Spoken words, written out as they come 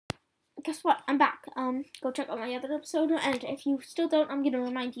guess what? I'm back. Go check out my other episode, and if you still don't, I'm gonna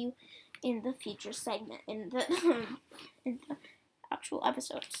remind you in the future segment, in the actual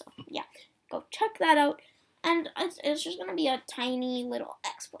episode. So yeah, go check that out. And it's just gonna be a tiny little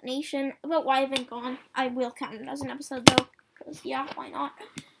explanation about why I've been gone. I will count it as an episode though, because yeah, why not?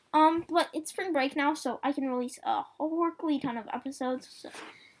 But it's spring break now, so I can release a horkly ton of episodes. So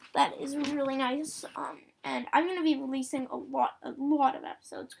that is really nice. And I'm gonna be releasing a lot of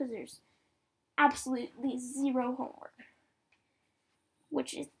episodes because there's absolutely zero homework,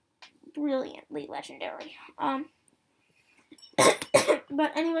 which is brilliantly legendary.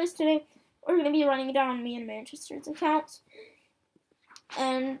 But anyways, today we're gonna be running down me and Manchester's accounts,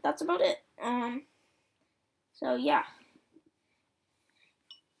 and that's about it. So yeah.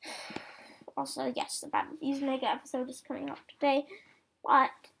 Also, yes, the Battle of These Mega episode is coming up today,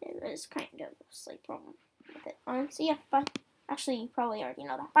 but there is kind of a slight problem with it. So yeah, bye. Actually, you probably already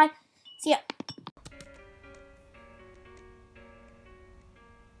know that. Bye. See ya.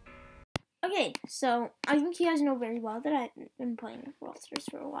 Okay, so I think you guys know very well that I've been playing Brawl Stars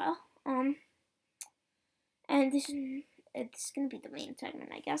for a while. And this it's gonna be the main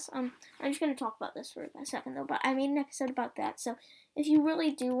segment, I guess. I'm just gonna talk about this for a second though, but I made an episode about that. So if you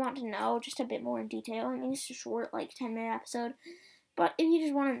really do want to know just a bit more in detail, I mean it's a short, like 10-minute episode. But if you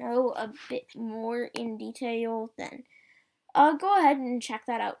just want to know a bit more in detail, then go ahead and check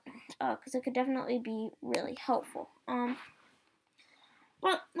that out, because it could definitely be really helpful.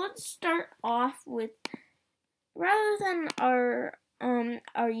 But let's start off with, rather than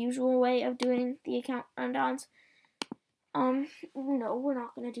our usual way of doing the account rundowns, no, we're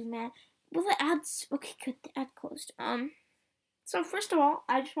not gonna do math. Well, the ads, okay, good, the ad closed. So first of all,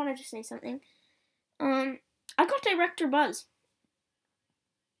 I just wanted to say something. I got Director Buzz.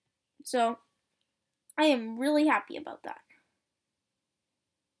 So, I am really happy about that.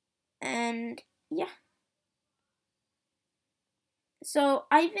 And, yeah. So,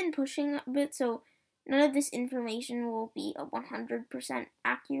 I've been pushing a bit, so none of this information will be 100%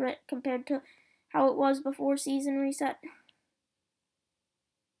 accurate compared to how it was before season reset.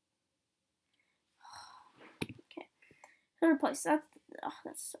 Okay. Third place, that's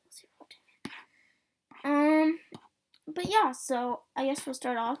so zero. But yeah, so I guess we'll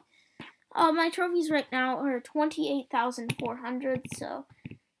start off. My trophies right now are 28,400, so,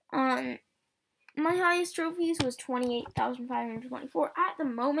 my highest trophies was 28,524. At the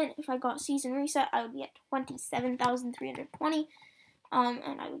moment, if I got season reset, I would get 27,320,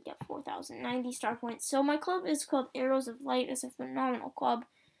 and I would get 4,090 star points. So my club is called Arrows of Light. It's a phenomenal club.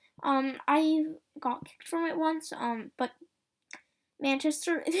 I got kicked from it once, but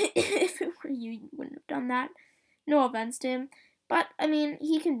Manchester, if it were you, you wouldn't have done that. No offense to him. But, I mean,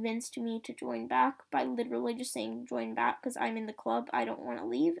 he convinced me to join back by literally just saying join back because I'm in the club. I don't want to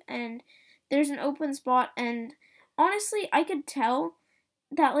leave. And there's an open spot. And honestly, I could tell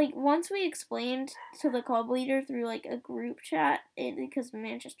that, like, once we explained to the club leader through, like, a group chat, because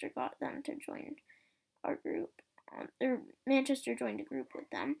Manchester got them to join our group, or Manchester joined a group with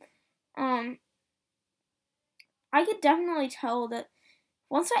them, I could definitely tell that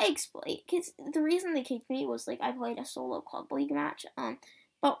once I explained, because the reason they kicked me was, like, I played a solo club league match,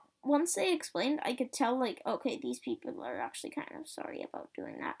 but once they explained, I could tell, like, okay, these people are actually kind of sorry about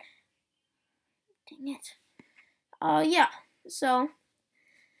doing that. Dang it. Yeah, so,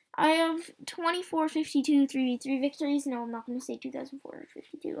 I have 2452 3v3 victories. No, I'm not going to say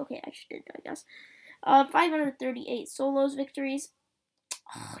 2,452. Okay, I should did, I guess. 538 solos victories.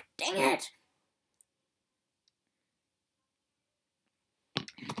 Oh, dang it!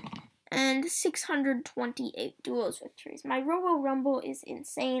 And 628 duos victories. My Robo Rumble is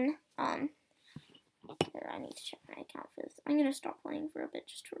insane. Here, I need to check my account for this. I'm gonna stop playing for a bit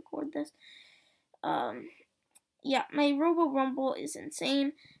just to record this. Yeah, my Robo Rumble is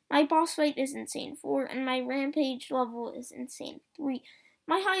insane. My boss fight is insane 4, and my Rampage level is insane 3.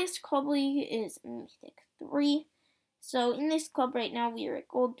 My highest club league is Mythic 3. So in this club right now, we are at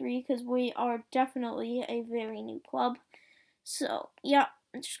Gold 3 because we are definitely a very new club. So yeah,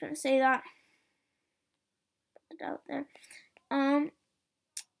 I'm just gonna say that. Put it out there. I'm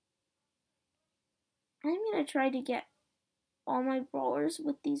gonna try to get all my brawlers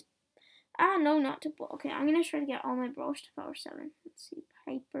with these. No, not to. Okay, I'm gonna try to get all my brawlers to power 7. Let's see,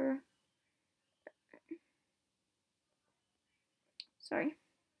 Piper. Sorry.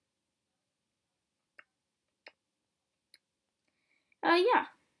 Yeah.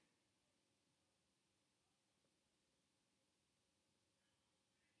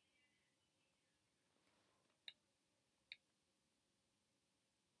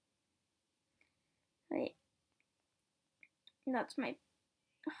 Wait. That's my.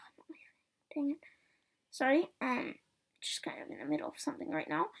 Dang it. Sorry. Just kind of in the middle of something right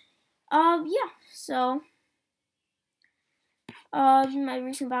now. Yeah. So, my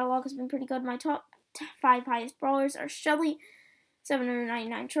recent battle log has been pretty good. My top 5 highest brawlers are Shelly,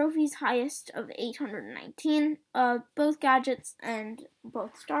 799 trophies, highest of 819. Both gadgets and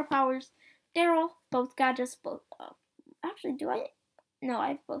both star powers. Daryl, both gadgets, both. Actually, do I? No, I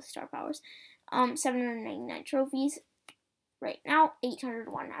have both star powers. 799 trophies right now,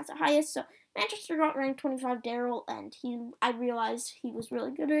 801 as the highest. So Manchester got ranked 25 Daryl, and I realized he was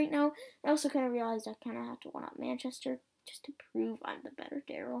really good right now. I also kind of realized I kind of have to one up Manchester just to prove I'm the better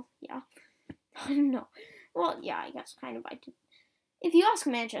Daryl. Yeah. I don't know. Well, yeah, I guess kind of I did. If you ask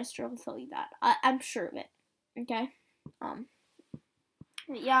Manchester, I'll tell you that. I'm sure of it. Okay?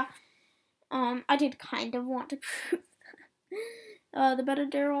 Yeah. I did kind of want to prove the better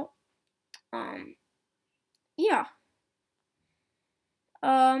Daryl. Yeah.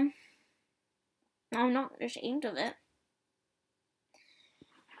 I'm not ashamed of it.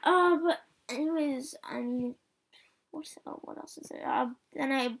 But anyways, I mean, what else is there?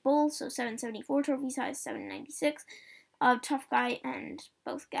 Then I have Bull, so 774 trophies, highest 796. Tough Guy and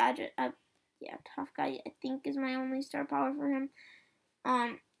both gadget. Tough Guy I think is my only star power for him.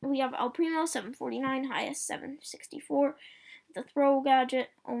 We have El Primo, 749, highest 764. The Throw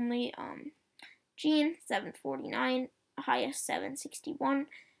gadget only. Gene, 749, highest 761.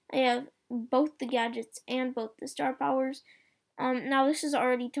 I have both the gadgets and both the star powers. Now this is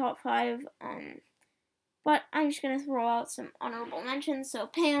already top 5. But I'm just gonna throw out some honorable mentions. So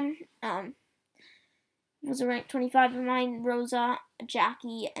Pam, was a rank 25 of mine. Rosa,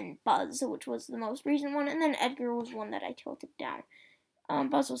 Jackie, and Buzz, which was the most recent one, and then Edgar was one that I tilted down.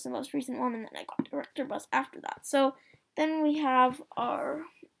 Buzz was the most recent one, and then I got Director Buzz after that. So then we have our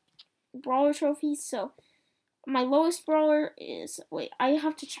brawler trophies. So my lowest brawler is, wait, I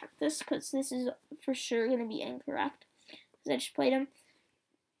have to check this because this is for sure going to be incorrect because I just played him.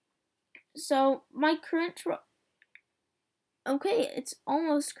 So my current okay, it's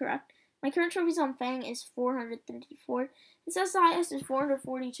almost correct. My current trophies on Fang is 434. It says the highest is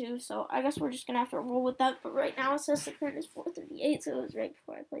 442, so I guess we're just going to have to roll with that. But right now it says the current is 438, so it was right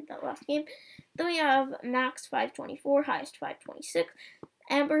before I played that last game. Then we have Max 524, highest 526.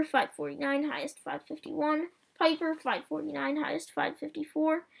 Amber 549, highest 551. Piper 549, highest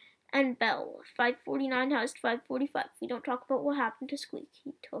 554. And Belle 549, highest 545. We don't talk about what happened to Squeak.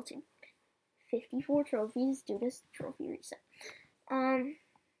 He tilted 54 trophies due to trophy reset.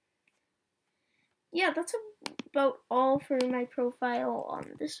 Yeah, that's about all for my profile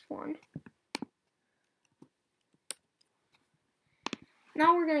on this one.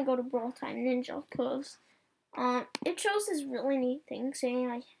 Now we're gonna go to Brawl Time Ninja because it shows this really neat thing saying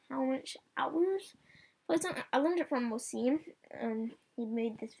like how much hours. But I learned it from Wasim, and he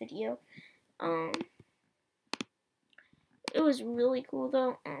made this video. It was really cool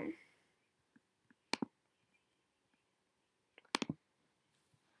though.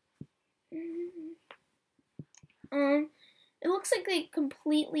 It looks like they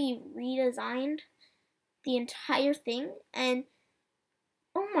completely redesigned the entire thing, and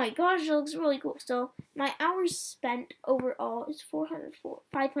oh my gosh, it looks really cool. So my hours spent overall is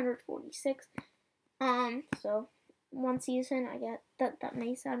 546. So one season, I get that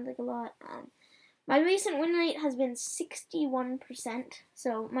may sound like a lot. My recent win rate has been 61%.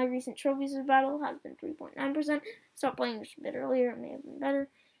 So my recent trophies of battle has been 3.9%. Stopped playing just a bit earlier, it may have been better.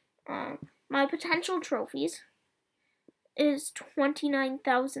 My potential trophies is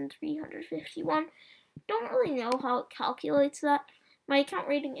 29,351. Don't really know how it calculates that. My account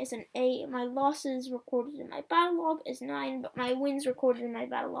rating is an A. My losses recorded in my battle log is 9, but my wins recorded in my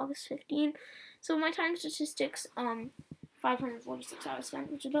battle log is 15. So my time statistics, 546 hours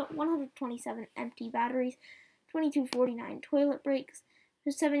spent, which is about 127 empty batteries, 2249 toilet breaks,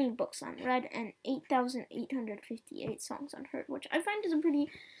 there's 70 books unread, and 8,858 songs unheard, which I find is a pretty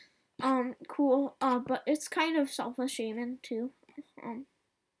cool, but it's kind of self-shaming too.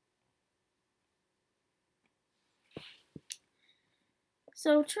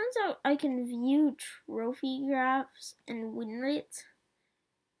 So it turns out I can view trophy graphs and win rates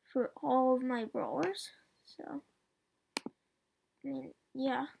for all of my brawlers. So, I mean,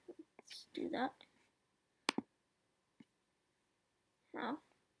 yeah, let's do that. Oh.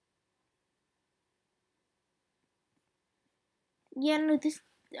 Yeah, no,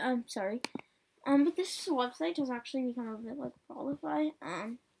 I'm sorry. But this website has actually become a bit like Brawlify.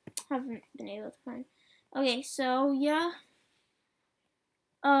 Haven't been able to find. Okay, so yeah.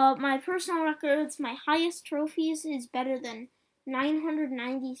 My personal records, my highest trophies is better than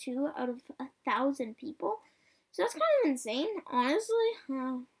 992 out of 1,000 people. So that's kind of insane, honestly.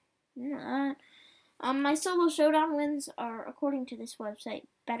 My solo showdown wins are, according to this website,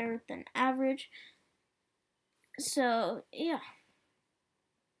 better than average. So, yeah.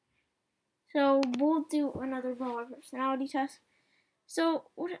 So, we'll do another Brawler personality test. So,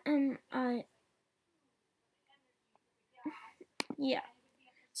 what am I... Yeah.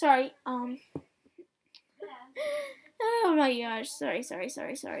 Sorry, Oh my gosh, sorry if you heard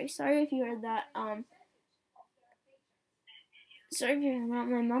that, sorry if you heard that,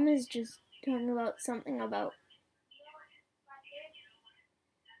 my mom is just talking about something about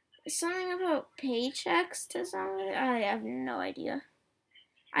paychecks to somebody. I have no idea.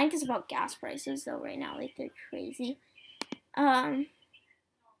 I think it's about gas prices though right now, like they're crazy.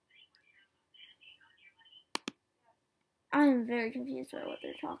 I'm very confused by what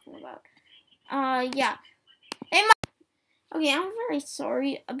they're talking about. Yeah. Hey, okay, I'm very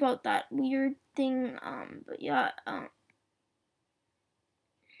sorry about that weird thing, but yeah,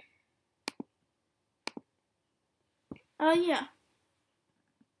 yeah.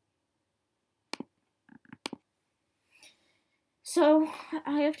 So,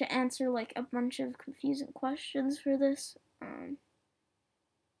 I have to answer, like, a bunch of confusing questions for this.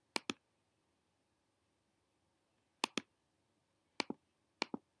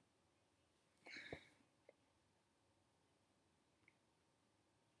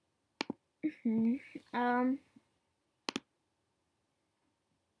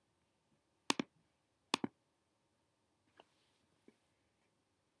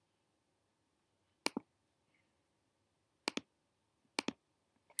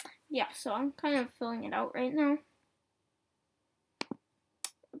 Yeah, so I'm kind of filling it out right now.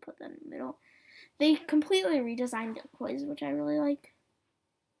 I'll put that in the middle. They completely redesigned the quiz, which I really like.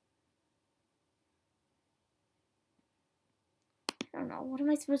 I don't know. What am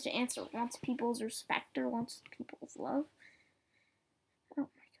I supposed to answer? Wants people's respect or wants people's love? Oh my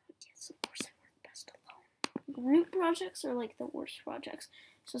god, yes, of course I work best alone. Group projects are like the worst projects.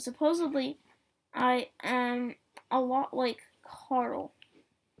 So supposedly, I am a lot like Carl.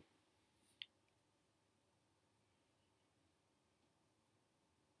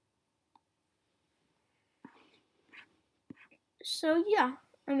 So yeah,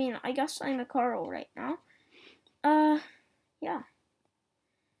 I mean, I guess I'm a Carl right now. Yeah.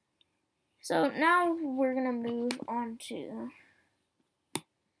 So now we're gonna move on to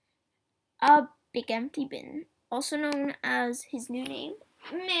a big empty bin, also known as his new name,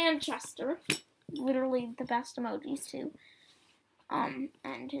 Manchester. Literally the best emojis too.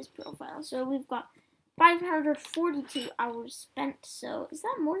 And his profile. So we've got 542 hours spent. So is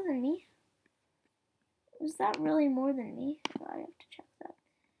that more than me? Is that really more than me? I have to check that.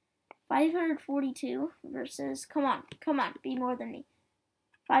 542 versus, come on, be more than me.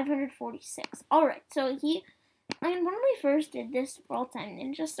 546. Alright, so when we first did this World Time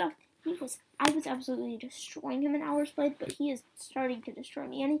Ninja stuff, I was absolutely destroying him in hours played, but he is starting to destroy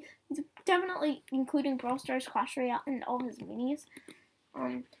me, and he's definitely, including Brawl Stars, Clash Royale, and all his minis,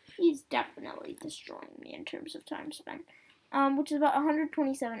 he's definitely destroying me in terms of time spent. Which is about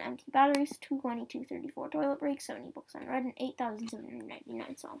 127 empty batteries, 234 toilet breaks, 70 books unread, and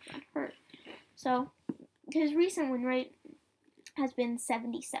 8,799 songs unheard. So, his recent win rate has been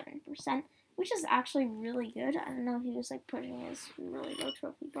 77%, which is actually really good. I don't know if he was like pushing his really low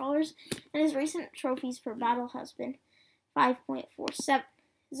trophy brawlers. And his recent trophies per battle has been 5.47.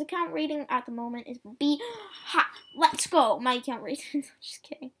 His account rating at the moment is B. Ha! Let's go! My account rating. Just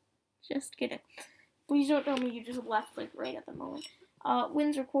kidding. Please don't tell me you just left like right at the moment.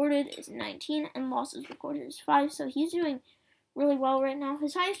 Wins recorded is 19 and losses recorded is 5. So he's doing really well right now.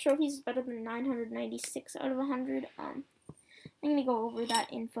 His highest trophies is better than 996 out of 100. I'm going to go over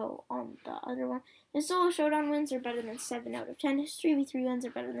that info on the other one. His solo showdown wins are better than 7 out of 10. His 3v3 wins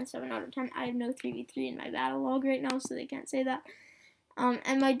are better than 7 out of 10. I have no 3v3 in my battle log right now, so they can't say that.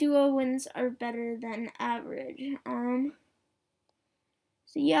 And my duo wins are better than average.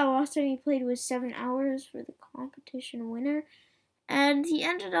 So yeah, last time he played was 7 hours for the competition winner. And he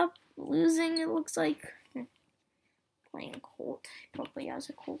ended up losing, it looks like. Playing Colt. Probably has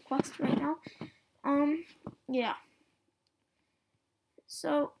a Colt quest right now. Yeah.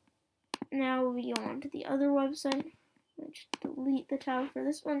 So, now we go on to the other website. Let's delete the tab for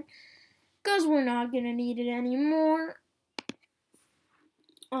this one, because we're not going to need it anymore.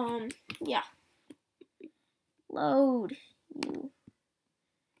 Yeah. Load, you.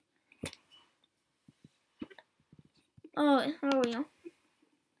 Oh, there we go.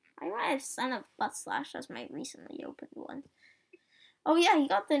 I might have Son of Butt Slash as my recently opened one. Oh yeah, he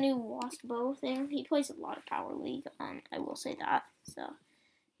got the new Lost Bow thing. He plays a lot of Power League, I will say that. So,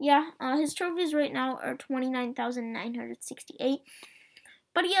 yeah, his trophies right now are 29,968.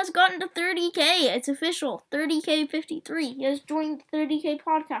 But he has gotten to 30K. It's official. 30K 53. He has joined the 30K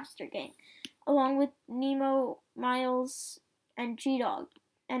podcaster gang, along with Nemo, Miles, and G-Dog.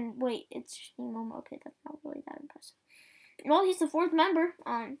 And wait, it's Nemo. Okay, that's not really that impressive. Well, he's the 4th member.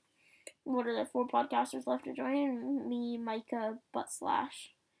 What are the 4 podcasters left to join? Me, Micah,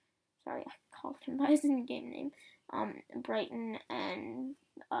 Buttslash. Sorry, I called him by his in-game name. Brighton, and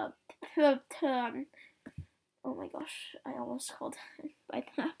oh my gosh, I almost called him by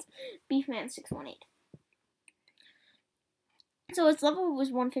that. Beefman618. So his level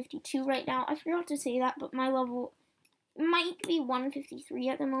was 152 right now. I forgot to say that, but my level might be 153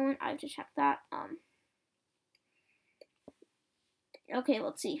 at the moment. I have to check that. Okay,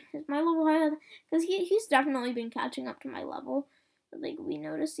 let's see. Is my level higher? Because he's definitely been catching up to my level. I think we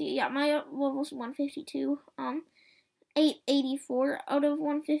noticed. Yeah, my level's 152. 884 out of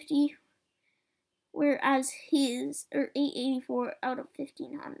 150. Whereas his, or 884 out of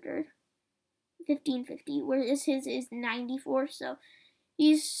 1500. 1550. Whereas his is 94. So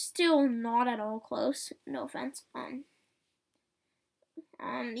he's still not at all close. No offense.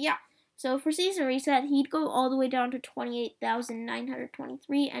 Yeah. So for season reset, he'd go all the way down to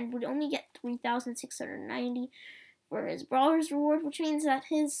 28,923 and would only get 3,690 for his Brawler's reward, which means that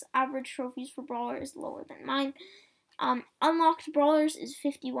his average trophies for Brawler is lower than mine. Unlocked Brawlers is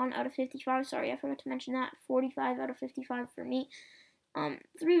 51 out of 55. Sorry, I forgot to mention that. 45 out of 55 for me. 3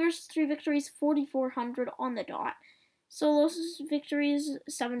 versus 3 victories, 4,400 on the dot. Solos victories,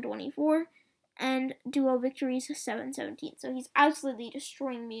 724. And duo victories, 717. So he's absolutely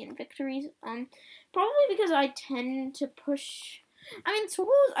destroying me in victories. Probably because I tend to push. I mean,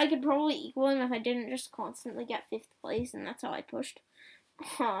 solos I could probably equal him if I didn't just constantly get 5th place, and that's how I pushed.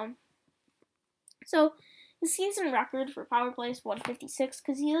 So his season record for power play is 156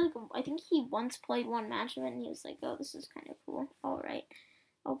 because I think he once played one match of it and he was like, oh, this is kind of cool. All right,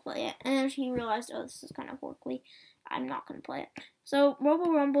 I'll play it. And then he realized, oh, this is kind of horkly. I'm not going to play it. So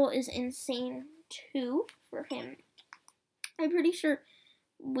Robo Rumble is insane too for him. I'm pretty sure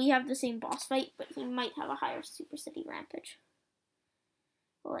we have the same boss fight, but he might have a higher Super City Rampage.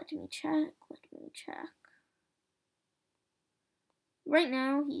 Let me check. Right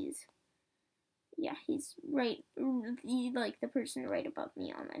now, he's right, like the person right above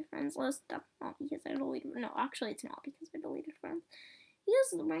me on my friends list. That's not because I deleted, no, actually it's not because I deleted friends. He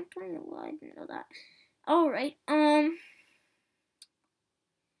has the rank 20, I didn't know that. Alright,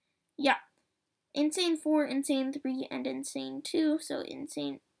 yeah. Insane 4, Insane 3, and Insane 2, so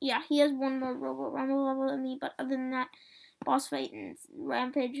Insane, yeah, he has one more Robo Rumble level than me, but other than that, Boss Fight and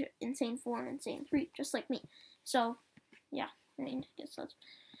Rampage, Insane 4, and Insane 3, just like me. So, yeah, I mean, I guess that's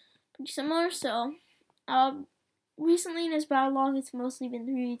pretty similar. So, recently in his battle log, it's mostly been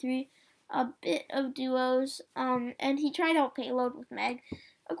 3v3, a bit of duos, and he tried out Payload with Meg.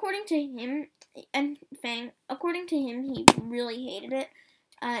 According to him, and Fang, according to him, he really hated it,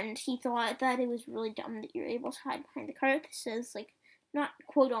 and he thought that it was really dumb that you're able to hide behind the cart. This is, like, not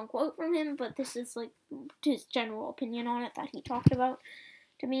quote-unquote from him, but this is, like, his general opinion on it that he talked about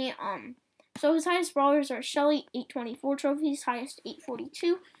to me. So his highest brawlers are Shelly, 824 trophies, highest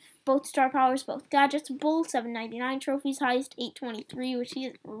 842. Both star powers, both gadgets. Bull, 799 trophies, highest 823, which he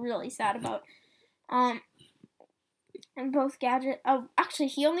is really sad about. And both gadget. Actually,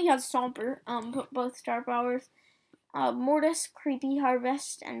 he only has Stomper. Both star powers. Mortis, Creepy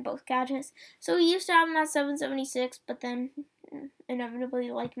Harvest, and both gadgets. So he used to have him at 776, but then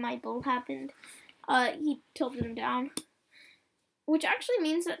inevitably, like my build happened, he tilted him down. Which actually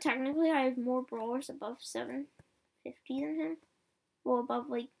means that technically I have more brawlers above 750 than him. Well, above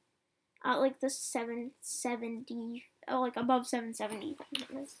like the 770, like above 770.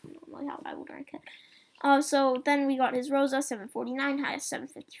 That's normally how I would rank it. So then we got his Rosa, 749, highest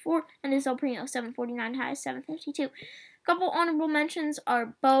 754, and his El Primo, 749, highest 752. A couple honorable mentions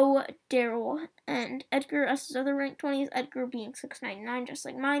are Bo, Daryl, and Edgar as his other rank 20s, Edgar being 699, just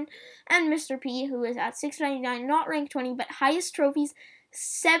like mine, and Mr. P, who is at 699, not rank 20, but highest trophies,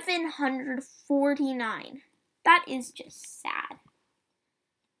 749. That is just sad.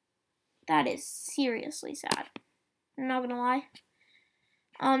 That is seriously sad. I'm not gonna lie.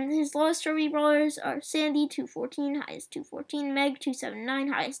 His lowest trophy brawlers are Sandy, 214, highest 214, Meg, 279,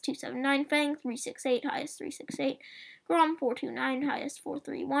 highest 279, Fang, 368, highest 368, Grom, 429, highest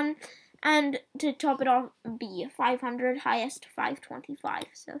 431, and to top it off, B, 500, highest 525,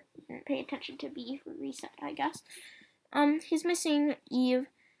 so he didn't pay attention to B for reset, I guess. He's missing Eve,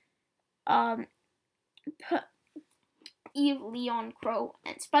 Eve, Leon, Crow,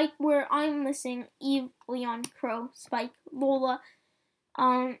 and Spike, where I'm missing Eve, Leon, Crow, Spike, Lola,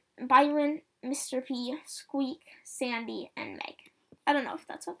 Byron, Mr. P, Squeak, Sandy, and Meg. I don't know if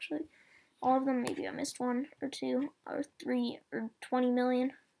that's actually all of them. Maybe I missed 1 or 2 or 3 or 20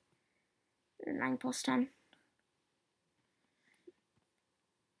 million or 9 plus 10.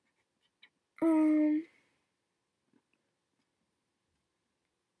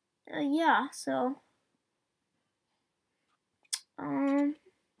 Yeah, so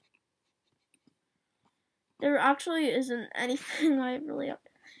there actually isn't anything I really.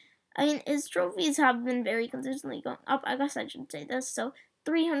 I mean, his trophies have been very consistently going up. I guess I should say this. So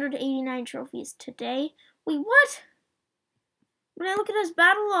 389 trophies today. Wait, what? When I look at his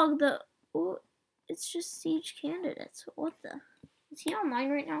battle log, it's just siege candidates. What the? Is he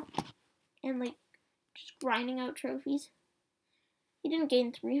online right now? And like just grinding out trophies? He didn't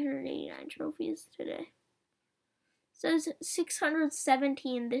gain 389 trophies today. It says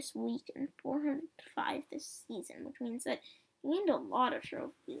 617 this week and 405 this season, which means that he gained a lot of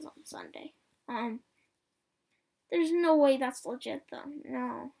trophies on Sunday. There's no way that's legit though.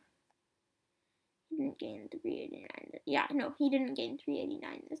 No. He didn't gain 389. Yeah, no, he didn't gain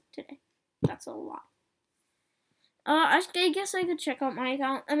 389 today. That's a lot. I guess I could check out my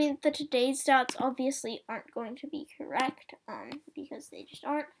account. I mean, the today's stats obviously aren't going to be correct, because they just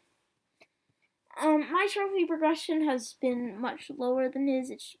aren't. My trophy progression has been much lower than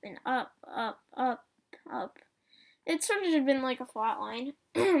his. It's been up, up, up, up. It's sort of been like a flat line.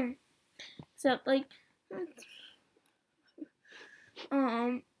 Except, like,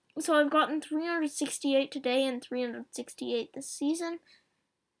 so I've gotten 368 today and 368 this season.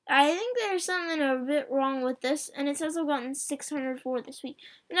 I think there's something a bit wrong with this, and it says I've gotten 604 this week.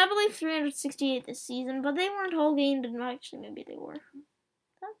 And I believe 368 this season, but they weren't all gained, and actually maybe they were.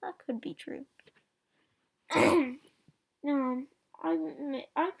 That could be true. I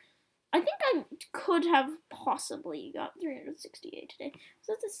think I could have possibly got 368 today. Is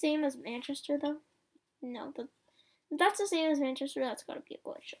that the same as Manchester, though? No, that's the same as Manchester. That's gotta be a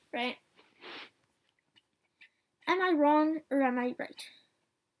glitch, right? Am I wrong, or am I right?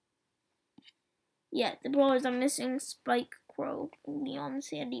 Yeah, the brawlers are missing Spike, Crow, Leon,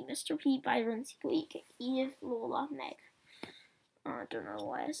 Sandy, Mr. P, Byron, Squeak, Eve, Lola, Meg. I don't know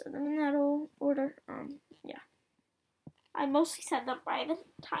why I said them in that order. Yeah. I mostly said them by the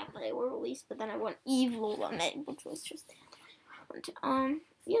time they were released, but then I went Eve, Lola, Meg, which was just...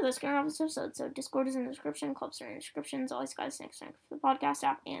 Yeah, that's gonna wrap this episode. So Discord is in the description, clubs are in the descriptions, always guys, thanks for the podcast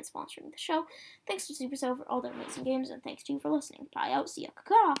app and sponsoring the show. Thanks to Supercell for all their amazing games, and thanks to you for listening. Bye out, see ya,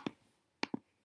 caca.